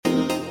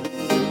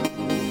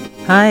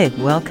Hi,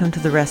 welcome to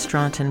the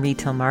Restaurant and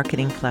Retail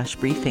Marketing Flash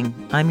Briefing.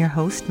 I'm your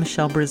host,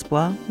 Michelle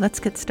Brisbois. Let's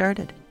get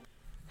started.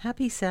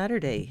 Happy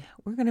Saturday.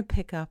 We're going to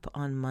pick up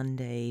on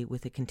Monday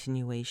with a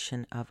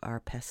continuation of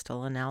our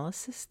pestle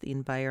analysis, the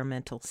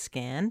environmental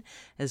scan,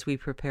 as we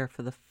prepare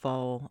for the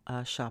fall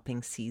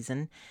shopping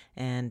season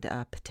and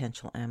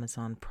potential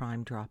Amazon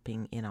Prime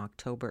dropping in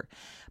October.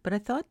 But I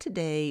thought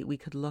today we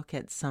could look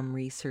at some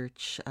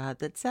research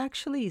that's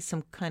actually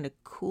some kind of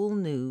cool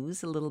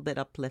news, a little bit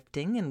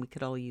uplifting, and we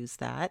could all use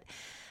that,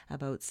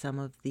 about some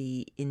of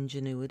the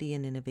ingenuity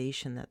and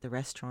innovation that the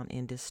restaurant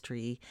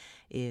industry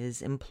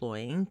is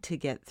employing to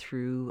get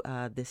through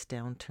this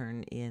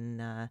downturn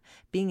in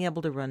being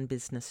able to run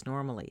business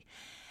normally.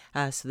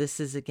 So this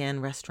is,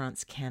 again,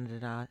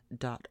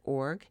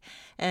 restaurantscanada.org.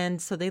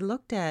 And so they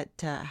looked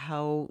at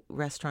how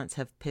restaurants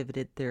have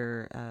pivoted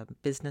their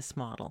business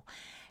model.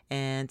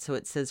 And so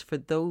it says for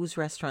those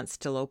restaurants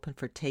still open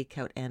for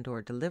takeout and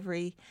or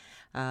delivery,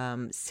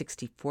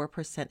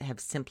 64% have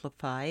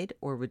simplified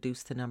or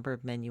reduced the number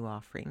of menu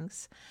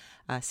offerings.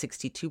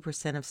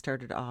 62% have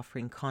started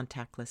offering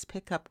contactless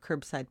pickup,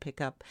 curbside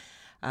pickup.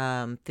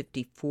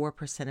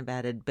 54% have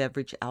added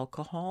beverage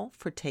alcohol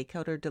for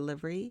takeout or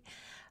delivery.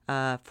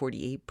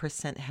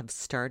 48% have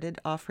started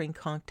offering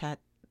contactless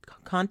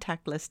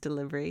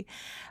delivery.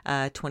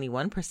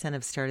 21%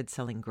 have started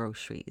selling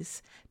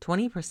groceries.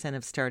 20%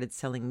 have started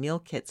selling meal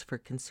kits for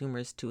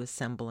consumers to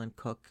assemble and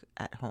cook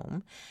at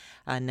home.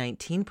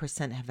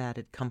 19% have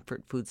added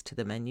comfort foods to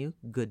the menu.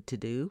 Good to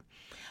do.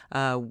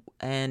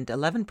 And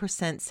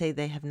 11% say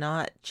they have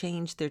not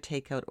changed their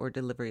takeout or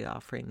delivery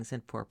offerings,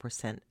 and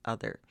 4%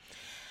 other.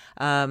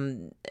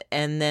 And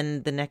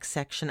then the next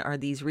section, are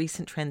these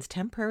recent trends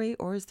temporary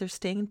or is there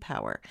staying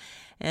power?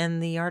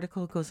 And the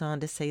article goes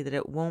on to say that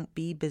it won't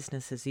be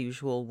business as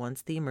usual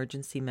once the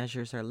emergency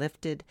measures are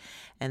lifted,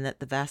 and that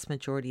the vast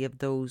majority of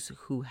those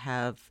who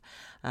have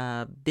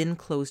been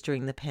closed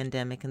during the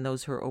pandemic and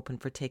those who are open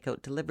for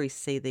takeout delivery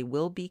say they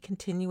will be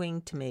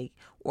continuing to make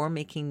or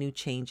making new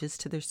changes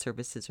to their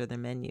services or their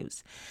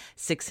menus.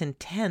 6 in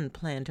 10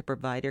 plan to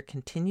provide or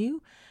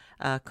continue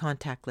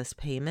contactless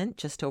payment.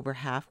 Just over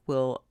half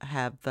will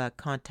have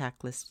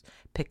contactless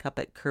pickup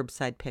at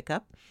curbside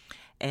pickup,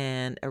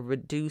 and a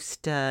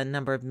reduced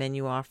number of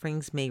menu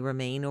offerings may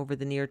remain over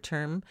the near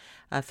term.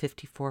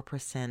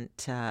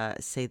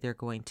 54% say they're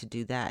going to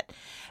do that.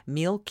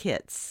 Meal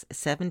kits,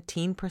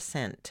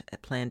 17%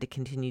 plan to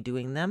continue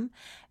doing them,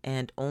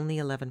 and only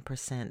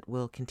 11%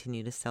 will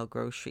continue to sell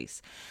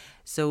groceries.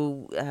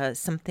 So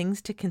some things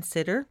to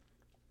consider,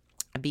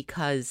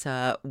 because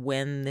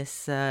when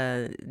this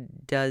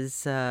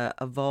does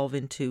evolve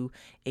into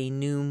a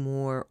new,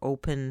 more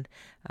open,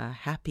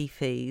 happy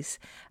phase,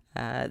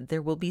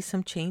 there will be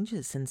some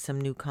changes and some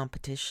new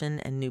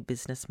competition and new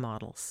business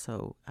models.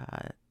 So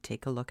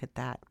take a look at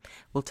that.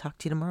 We'll talk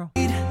to you tomorrow.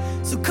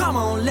 So come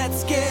on,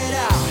 let's get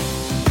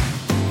out.